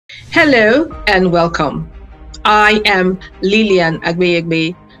Hello and welcome. I am Lillian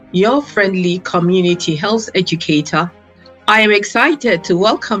Agbeyegbe, your friendly community health educator. I am excited to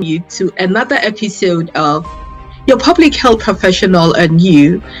welcome you to another episode of Your Public Health Professional and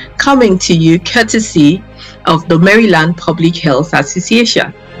You, coming to you courtesy of the Maryland Public Health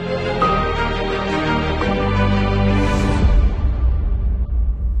Association.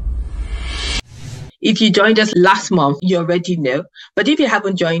 If you joined us last month, you already know. But if you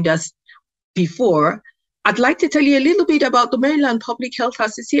haven't joined us before, I'd like to tell you a little bit about the Maryland Public Health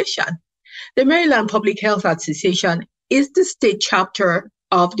Association. The Maryland Public Health Association is the state chapter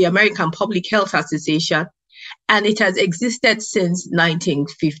of the American Public Health Association, and it has existed since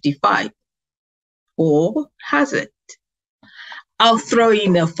 1955. Or has it? I'll throw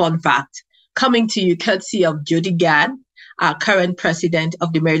in a fun fact, coming to you courtesy of Julian, our current president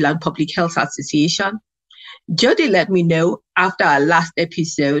of the Maryland Public Health Association. Jody let me know after our last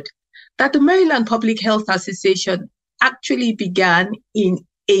episode that the Maryland Public Health Association actually began in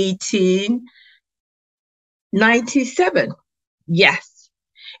 1897. Yes,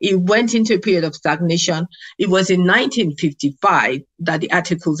 it went into a period of stagnation. It was in 1955 that the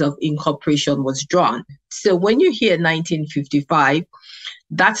Articles of Incorporation was drawn. So when you hear 1955,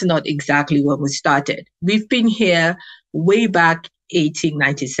 that's not exactly when we started. We've been here way back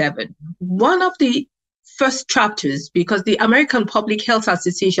 1897. One of the first chapters, because the American Public Health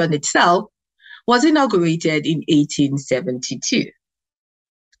Association itself was inaugurated in 1872.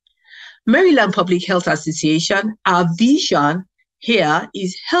 Maryland Public Health Association, our vision here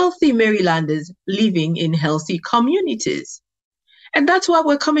is healthy Marylanders living in healthy communities. And that's why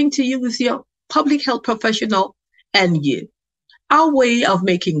we're coming to you with your public health professional and you. Our way of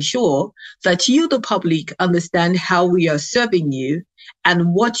making sure that you, the public, understand how we are serving you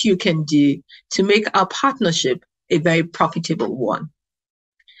and what you can do to make our partnership a very profitable one.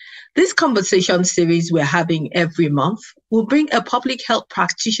 This conversation series we're having every month will bring a public health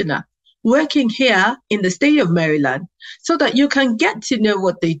practitioner working here in the state of Maryland so that you can get to know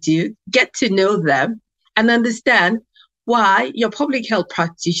what they do, get to know them, and understand why your public health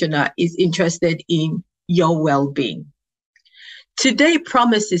practitioner is interested in your well-being. Today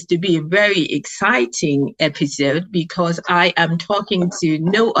promises to be a very exciting episode because I am talking to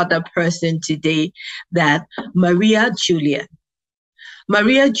no other person today than Maria Julian.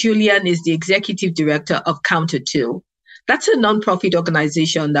 Maria Julian is the Executive Director of Countertool. That's a nonprofit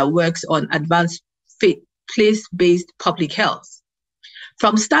organization that works on advanced place-based public health.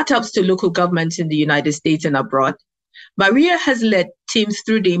 From startups to local governments in the United States and abroad, Maria has led teams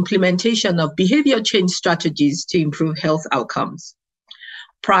through the implementation of behavior change strategies to improve health outcomes.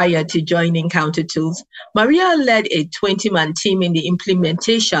 Prior to joining Countertools, Maria led a 20-man team in the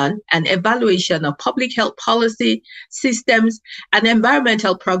implementation and evaluation of public health policy, systems, and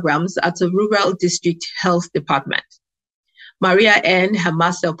environmental programs at the Rural District Health Department. Maria earned her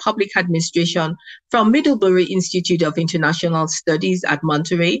Master of Public Administration from Middlebury Institute of International Studies at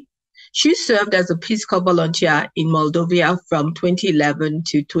Monterey. She served as a Peace Corps volunteer in Moldova from 2011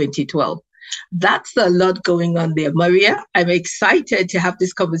 to 2012. That's a lot going on there, Maria. I'm excited to have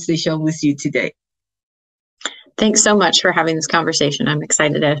this conversation with you today. Thanks so much for having this conversation. I'm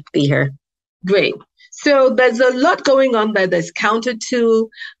excited to be here. Great. So there's a lot going on there. There's Countertool,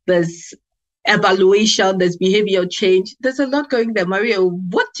 there's evaluation, there's behavior change. There's a lot going there. Maria,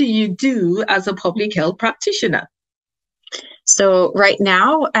 what do you do as a public health practitioner? So right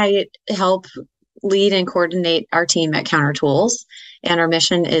now, I help lead and coordinate our team at Countertools, and our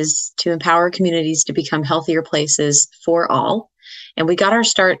mission is to empower communities to become healthier places for all. And we got our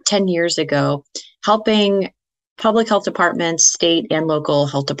start 10 years ago, helping public health departments, state and local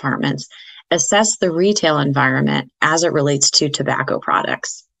health departments assess the retail environment as it relates to tobacco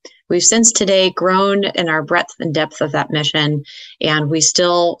products. We've since today grown in our breadth and depth of that mission, and we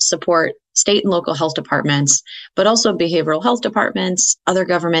still support state and local health departments, but also behavioral health departments, other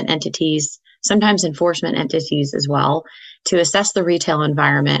government entities, sometimes enforcement entities as well, to assess the retail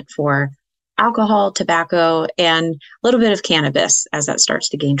environment for alcohol, tobacco, and a little bit of cannabis as that starts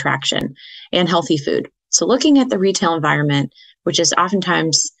to gain traction, and healthy food. So looking at the retail environment, which is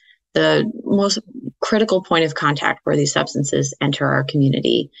oftentimes the most critical point of contact where these substances enter our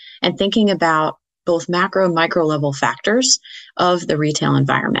community, and thinking about both macro and micro level factors of the retail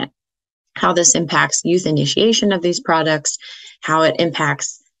environment, how this impacts youth initiation of these products, how it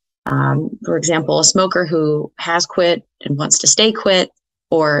impacts, for example, a smoker who has quit and wants to stay quit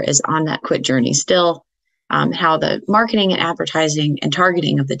or is on that quit journey still, how the marketing and advertising and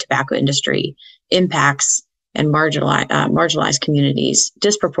targeting of the tobacco industry impacts and marginalized communities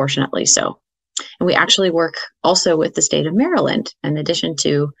disproportionately so. And we actually work also with the state of Maryland, in addition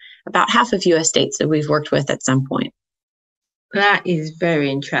to about half of U.S. states that we've worked with at some point. That is very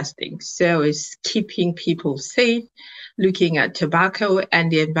interesting. So it's keeping people safe, looking at tobacco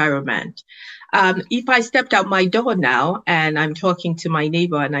and the environment. If I stepped out my door now and I'm talking to my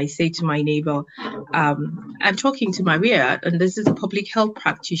neighbor and I say to my neighbor, I'm talking to Maria, and this is a public health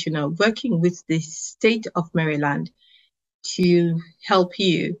practitioner working with the state of Maryland to help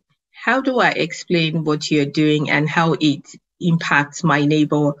you. How do I explain what you're doing and how it impacts my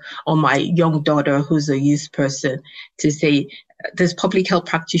neighbor or my young daughter who's a youth person, to say, this public health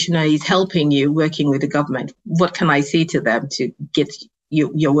practitioner is helping you working with the government? What can I say to them to get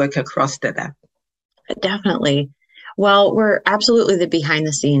your work across to them? Definitely. Well, we're absolutely the behind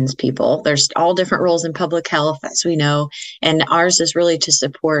the scenes people. There's all different roles in public health, as we know, and ours is really to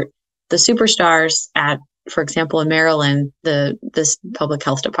support the superstars at, for example, in Maryland, this public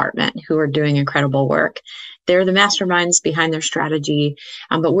health department, who are doing incredible work. They're the masterminds behind their strategy,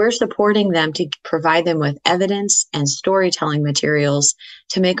 but we're supporting them to provide them with evidence and storytelling materials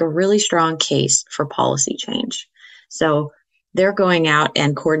to make a really strong case for policy change. So they're going out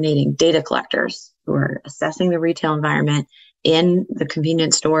and coordinating data collectors who are assessing the retail environment in the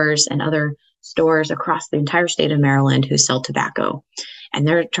convenience stores and other stores across the entire state of Maryland who sell tobacco. And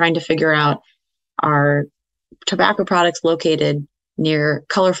they're trying to figure out, are tobacco products located near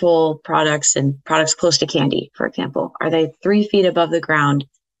colorful products and products close to candy, for example? Are they 3 feet above the ground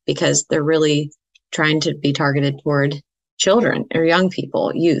because they're really trying to be targeted toward children or young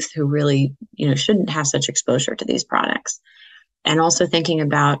people, youth, who really, shouldn't have such exposure to these products? And also thinking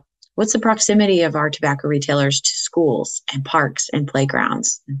about, what's the proximity of our tobacco retailers to schools and parks and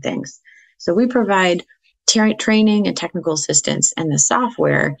playgrounds and things? So we provide training and technical assistance and the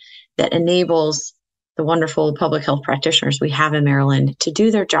software that enables the wonderful public health practitioners we have in Maryland to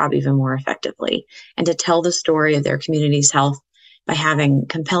do their job even more effectively and to tell the story of their community's health by having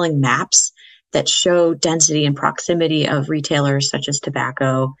compelling maps that show density and proximity of retailers such as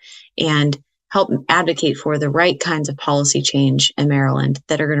tobacco, and help advocate for the right kinds of policy change in Maryland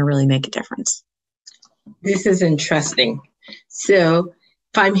that are going to really make a difference. This is interesting. So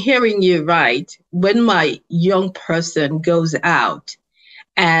if I'm hearing you right, when my young person goes out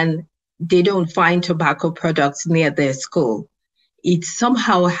and they don't find tobacco products near their school, it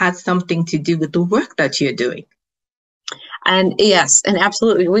somehow has something to do with the work that you're doing. And yes, and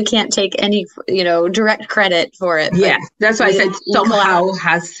absolutely, we can't take any, direct credit for it. Yeah, that's why I said somehow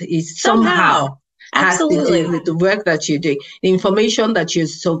has to do with the work that you're doing, the information that you're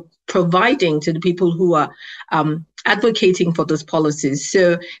so providing to the people who are advocating for those policies.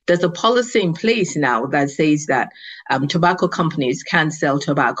 So there's a policy in place now that says that tobacco companies can't sell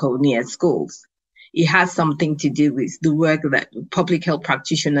tobacco near schools. It has something to do with the work that public health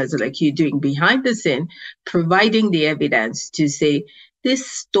practitioners like you doing behind the scene, providing the evidence to say these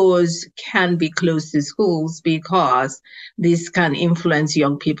stores can be close to schools because this can influence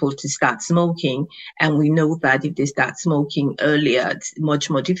young people to start smoking. And we know that if they start smoking earlier, it's much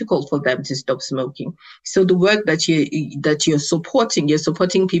more difficult for them to stop smoking. So the work that you're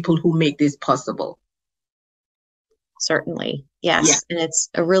supporting people who make this possible. Certainly. Yes. Yeah. And it's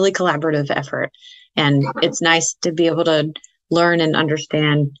a really collaborative effort. And it's nice to be able to learn and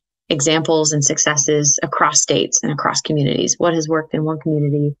understand examples and successes across states and across communities. What has worked in one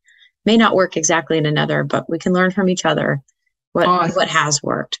community may not work exactly in another, but we can learn from each other what has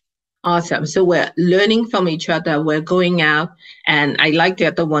worked. Awesome. So we're learning from each other. We're going out, and I like the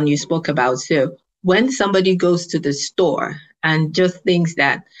other one you spoke about. So when somebody goes to the store and just thinks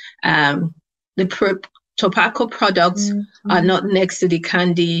that tobacco products are not next to the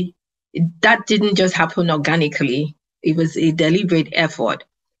candy, that didn't just happen organically. It was a deliberate effort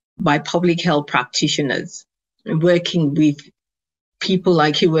by public health practitioners working with people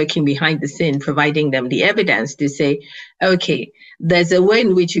like you, working behind the scene, providing them the evidence to say, okay, there's a way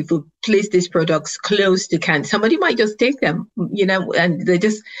in which if you place these products close to candy, somebody might just take them, and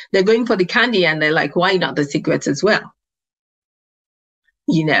they're going for the candy and they're like, why not the cigarettes as well?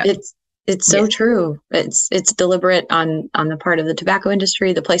 It's so true. It's deliberate on the part of the tobacco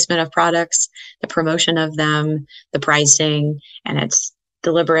industry, the placement of products, the promotion of them, the pricing, and it's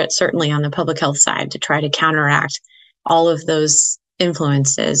deliberate certainly on the public health side to try to counteract all of those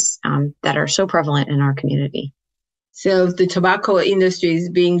influences that are so prevalent in our community. So the tobacco industry is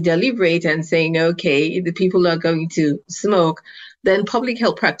being deliberate and saying, okay, the people are going to smoke, then public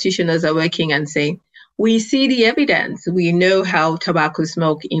health practitioners are working and saying, we see the evidence. We know how tobacco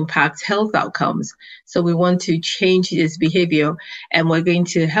smoke impacts health outcomes. So we want to change this behavior, and we're going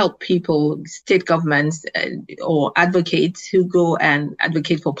to help people, state governments or advocates who go and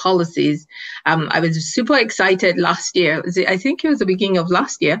advocate for policies. I was super excited last year. I think it was the beginning of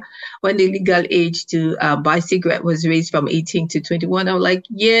last year when the legal age to buy cigarette was raised from 18 to 21. I was like,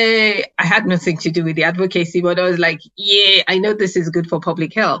 yeah, I had nothing to do with the advocacy, but I was like, yeah, I know this is good for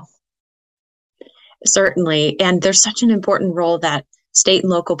public health. Certainly. And there's such an important role that state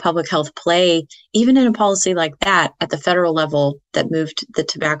and local public health play, even in a policy like that at the federal level that moved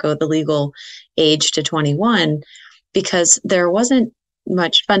the legal age to 21, because there wasn't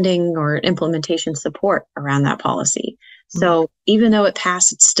much funding or implementation support around that policy. So even though it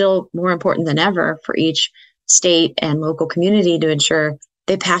passed, it's still more important than ever for each state and local community to ensure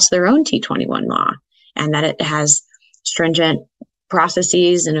they pass their own T21 law, and that it has stringent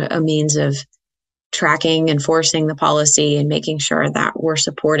processes and a means of tracking, enforcing the policy, and making sure that we're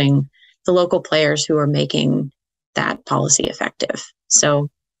supporting the local players who are making that policy effective. So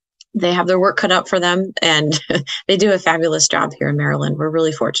they have their work cut out for them, and they do a fabulous job here in Maryland. We're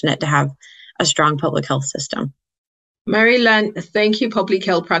really fortunate to have a strong public health system. Maryland, thank you, public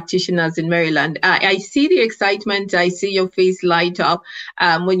health practitioners in Maryland. I see the excitement. I see your face light up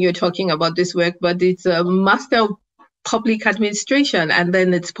when you're talking about this work, but it's a master public administration, and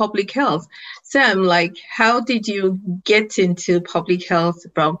then it's public health. Sam, like, how did you get into public health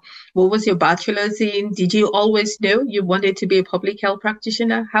from? What was your bachelor's in? Did you always know you wanted to be a public health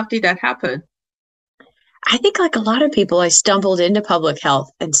practitioner? How did that happen? I think, like a lot of people, I stumbled into public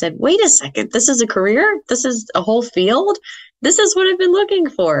health and said, wait a second, this is a career? This is a whole field? This is what I've been looking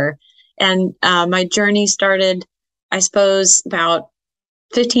for. And my journey started, I suppose, about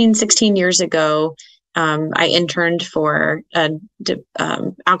 15, 16 years ago. I interned for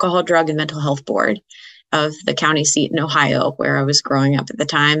alcohol, drug, and mental health board of the county seat in Ohio, where I was growing up at the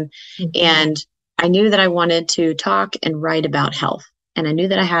time. And I knew that I wanted to talk and write about health. And I knew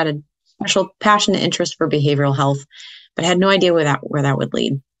that I had a special passion and interest for behavioral health, but I had no idea where that would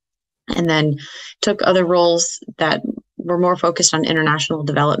lead. And then took other roles that were more focused on international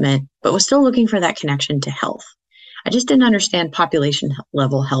development, but was still looking for that connection to health. I just didn't understand population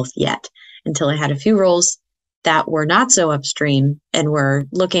level health yet, until I had a few roles that were not so upstream and were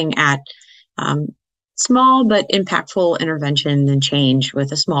looking at small but impactful intervention and change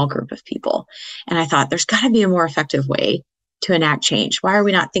with a small group of people. And I thought, there's got to be a more effective way to enact change. Why are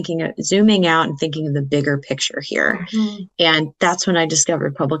we not thinking of zooming out and thinking of the bigger picture here? And that's when I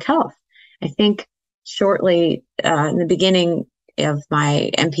discovered public health. I think shortly in the beginning of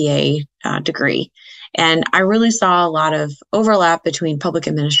my MPA degree. And I really saw a lot of overlap between public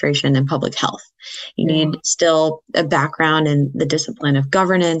administration and public health. You need still a background in the discipline of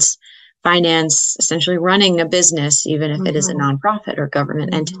governance, finance, essentially running a business, even if it is a nonprofit or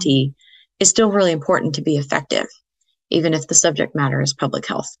government entity, is still really important to be effective, even if the subject matter is public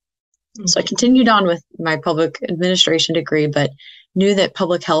health. So I continued on with my public administration degree, but knew that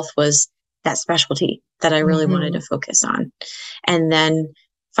public health was that specialty that I really wanted to focus on. And then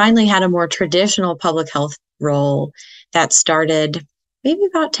finally had a more traditional public health role that started maybe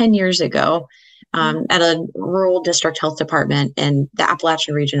about 10 years ago at a rural district health department in the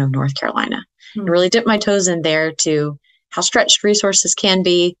Appalachian region of North Carolina. I really dipped my toes in there to how stretched resources can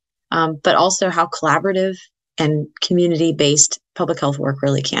be, but also how collaborative and community-based public health work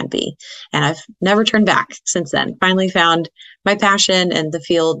really can be. And I've never turned back since then. Finally found my passion and the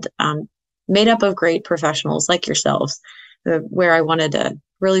field made up of great professionals like yourselves, where I wanted to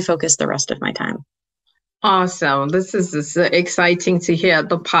really focus the rest of my time. Awesome. This is exciting to hear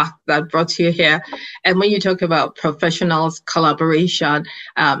the path that brought you here. And when you talk about professionals, collaboration,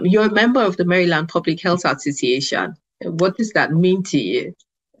 you're a member of the Maryland Public Health Association. What does that mean to you?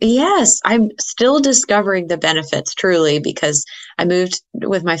 Yes, I'm still discovering the benefits, truly, because I moved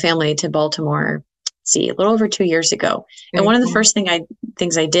with my family to Baltimore, a little over 2 years ago. And one of the first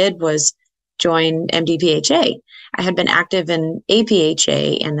things I did was join MdPHA. I had been active in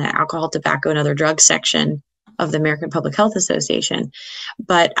APHA in the alcohol, tobacco, and other drugs section of the American Public Health Association.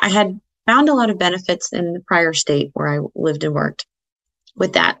 But I had found a lot of benefits in the prior state where I lived and worked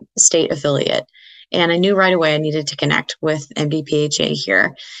with that state affiliate. And I knew right away I needed to connect with MdPHA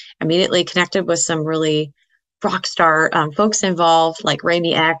here. Immediately connected with some really rock star folks involved, like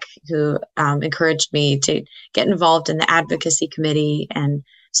Rami Eck, who encouraged me to get involved in the advocacy committee and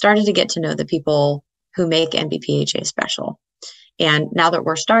started to get to know the people who make MdPHA special. And now that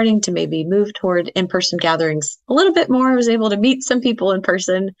we're starting to maybe move toward in-person gatherings a little bit more, I was able to meet some people in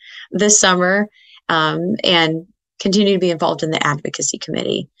person this summer and continue to be involved in the advocacy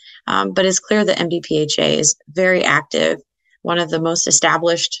committee. But it's clear that MdPHA is very active, one of the most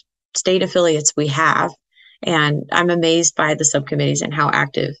established state affiliates we have. And I'm amazed by the subcommittees and how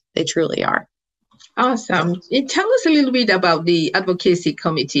active they truly are. Awesome. Tell us a little bit about the advocacy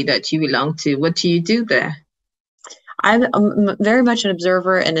committee that you belong to. What do you do there? I'm very much an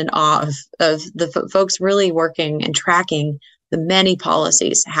observer and in awe of the folks really working and tracking the many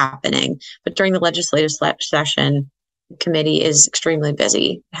policies happening. But during the legislative session, the committee is extremely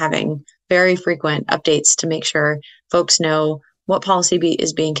busy, having very frequent updates to make sure folks know what policy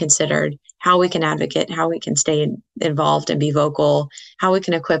is being considered, how we can advocate, how we can stay involved and be vocal, how we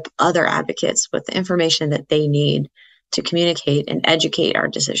can equip other advocates with the information that they need to communicate and educate our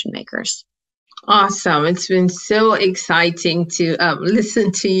decision makers. Awesome. It's been so exciting to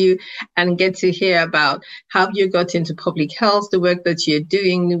listen to you and get to hear about how you got into public health, the work that you're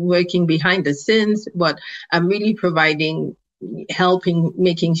doing, working behind the scenes, but really helping,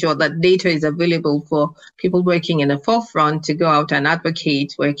 making sure that data is available for people working in the forefront to go out and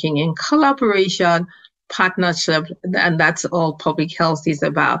advocate, working in collaboration, partnership, and that's all public health is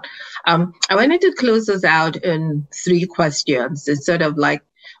about. I wanted to close us out in 3 questions. It's sort of like,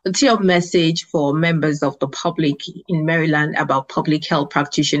 what's your message for members of the public in Maryland about public health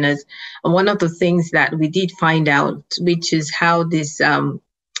practitioners? And one of the things that we did find out, which is how this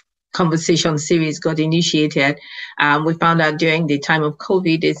conversation series got initiated, we found out during the time of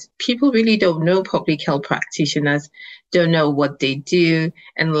COVID is people really don't know public health practitioners, don't know what they do,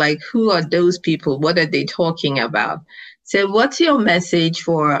 and like, who are those people? What are they talking about? So what's your message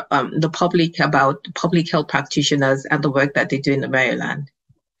for the public about public health practitioners and the work that they do in Maryland?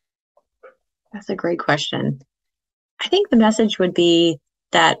 That's a great question. I think the message would be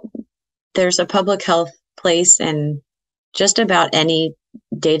that there's a public health place in just about any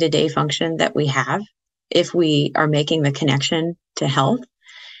day-to-day function that we have if we are making the connection to health.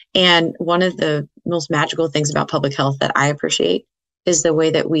 And one of the most magical things about public health that I appreciate is the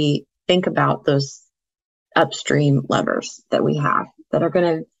way that we think about those upstream levers that we have that are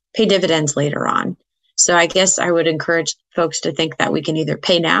going to pay dividends later on. So I guess I would encourage folks to think that we can either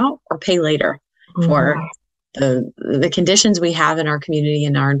pay now or pay later for the conditions we have in our community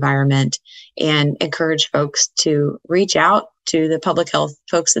and our environment, and encourage folks to reach out to the public health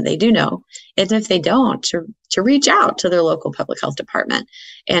folks that they do know. And if they don't, to reach out to their local public health department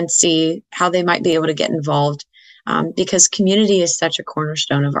and see how they might be able to get involved, because community is such a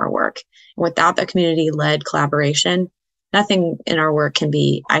cornerstone of our work. Without the community-led collaboration, nothing in our work can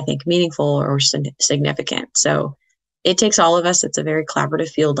be, I think, meaningful or significant. So it takes all of us. It's a very collaborative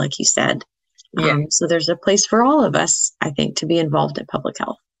field, like you said. Yeah. So there's a place for all of us, I think, to be involved in public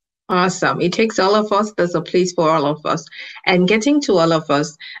health. Awesome. It takes all of us. There's a place for all of us. And getting to all of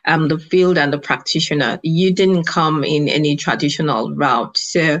us, the field and the practitioner, you didn't come in any traditional route.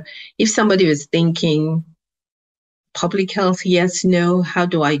 So if somebody was thinking, public health, yes, no, how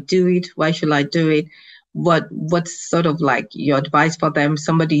do I do it? Why should I do it? What's sort of like your advice for them?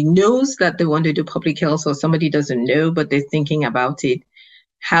 Somebody knows that they want to do public health, or somebody doesn't know, but they're thinking about it.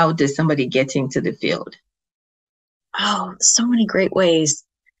 How does somebody get into the field? Oh, so many great ways.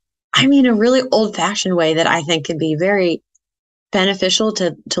 I mean, a really old-fashioned way that I think can be very beneficial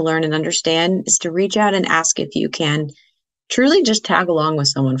to learn and understand is to reach out and ask if you can truly just tag along with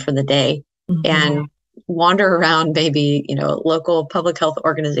someone for the day and wander around maybe, local public health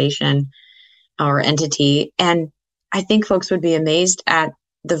organization or entity. And I think folks would be amazed at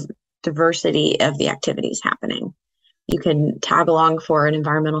the diversity of the activities happening. You can tag along for an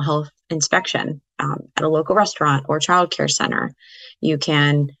environmental health inspection at a local restaurant or childcare center. You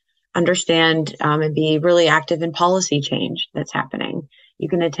can understand and be really active in policy change that's happening. You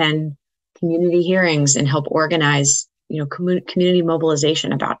can attend community hearings and help organize, community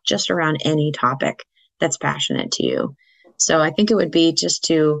mobilization about just around any topic that's passionate to you. So I think it would be just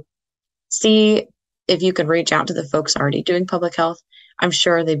to see if you could reach out to the folks already doing public health. I'm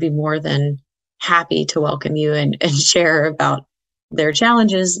sure they'd be more than happy to welcome you and share about their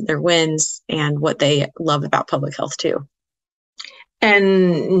challenges, their wins, and what they love about public health too. And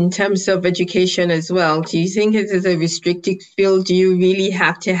in terms of education as well, do you think it is a restricted field? Do you really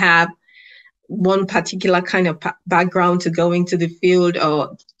have to have one particular kind of background to go into the field,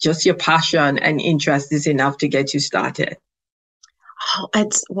 or just your passion and interest is enough to get you started? Oh,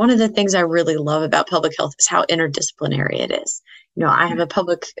 it's one of the things I really love about public health is how interdisciplinary it is. I have a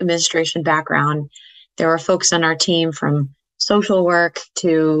public administration background. There are folks on our team from social work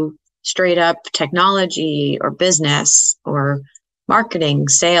to straight up technology or business or marketing,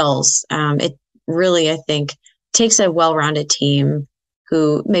 sales. It really, I think, takes a well-rounded team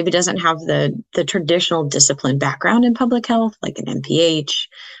who maybe doesn't have the traditional discipline background in public health, like an MPH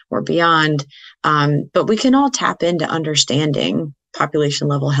or beyond. But we can all tap into understanding population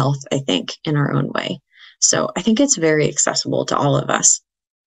level health, I think, in our own way. So I think it's very accessible to all of us.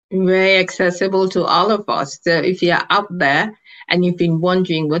 Very accessible to all of us. So if you're out there and you've been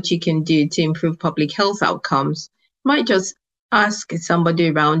wondering what you can do to improve public health outcomes, you might just ask somebody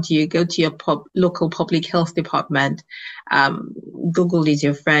around you, go to your local public health department. Google is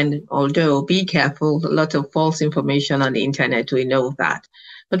your friend, although be careful, a lot of false information on the internet, we know that.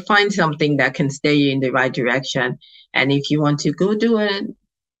 But find something that can steer you in the right direction. And if you want to go do a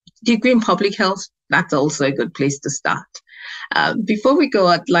degree in public health, that's also a good place to start. Before we go,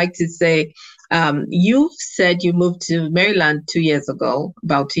 I'd like to say, you said you moved to Maryland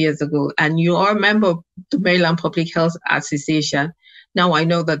about 2 years ago, and you are a member of the Maryland Public Health Association. Now, I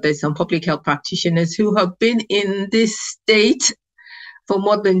know that there's some public health practitioners who have been in this state for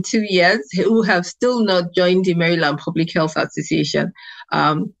more than 2 years who have still not joined the Maryland Public Health Association.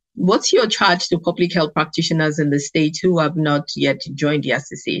 What's your charge to public health practitioners in the state who have not yet joined the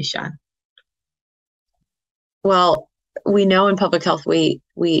association? Well, we know in public health, we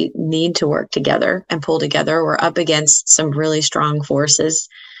need to work together and pull together. We're up against some really strong forces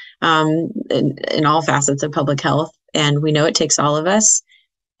in all facets of public health. And we know it takes all of us.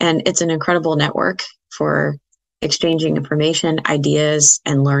 And it's an incredible network for exchanging information, ideas,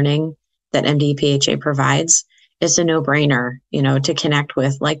 and learning that MdPHA provides. It's a no-brainer, to connect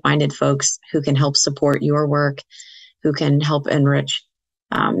with like-minded folks who can help support your work, who can help enrich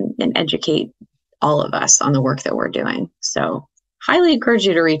and educate all of us on the work that we're doing. So highly encourage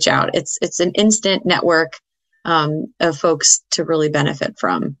you to reach out. It's an instant network of folks to really benefit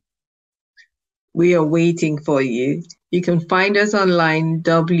from. We are waiting for you. You can find us online,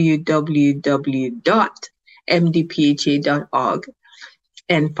 www.mdpha.org,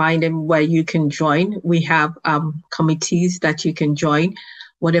 and find them where you can join. We have committees that you can join.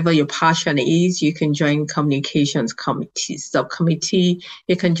 Whatever your passion is, you can join communications committee, subcommittee.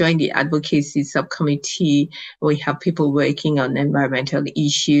 You can join the advocacy subcommittee. We have people working on environmental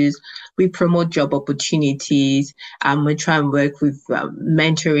issues. We promote job opportunities. We try and work with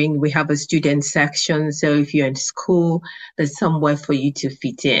mentoring. We have a student section. So if you're in school, there's somewhere for you to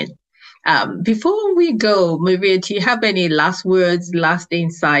fit in. Before we go, Maria, do you have any last words, last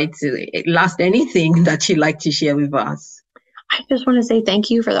insights, last anything that you'd like to share with us? I just want to say thank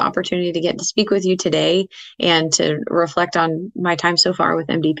you for the opportunity to get to speak with you today and to reflect on my time so far with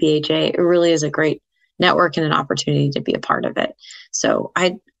MdPHA. It really is a great network and an opportunity to be a part of it. So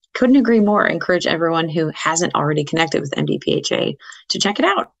I couldn't agree more. I encourage everyone who hasn't already connected with MdPHA to check it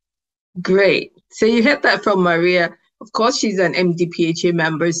out. Great. So you heard that from Maria. Of course, she's an MdPHA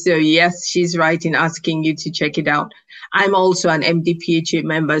member. So yes, she's right in asking you to check it out. I'm also an MdPHA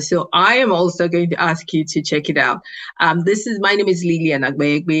member, so I am also going to ask you to check it out. My name is Lillian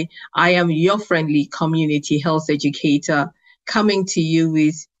Agbeyegbe. I am your friendly community health educator, coming to you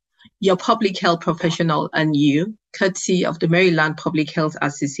with your public health professional and you, courtesy of the Maryland Public Health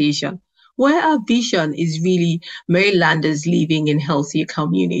Association, where our vision is really Marylanders living in healthier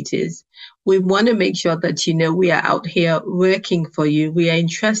communities. We want to make sure that we are out here working for you. We are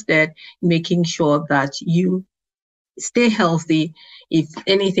interested in making sure that you stay healthy. If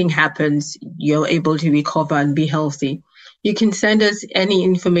anything happens, you're able to recover and be healthy. You can send us any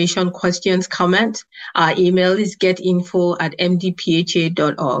information, questions, comments. Our email is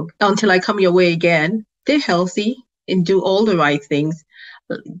getinfo@mdpha.org. Until I come your way again, stay healthy and do all the right things.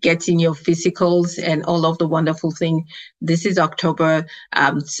 Get in your physicals and all of the wonderful things. This is October.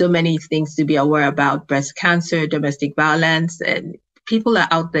 So many things to be aware about: breast cancer, domestic violence, and people are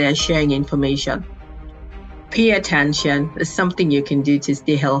out there sharing information. Pay attention. There's something you can do to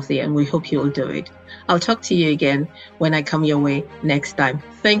stay healthy, and we hope you'll do it. I'll talk to you again when I come your way next time.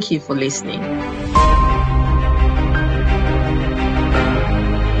 Thank you for listening.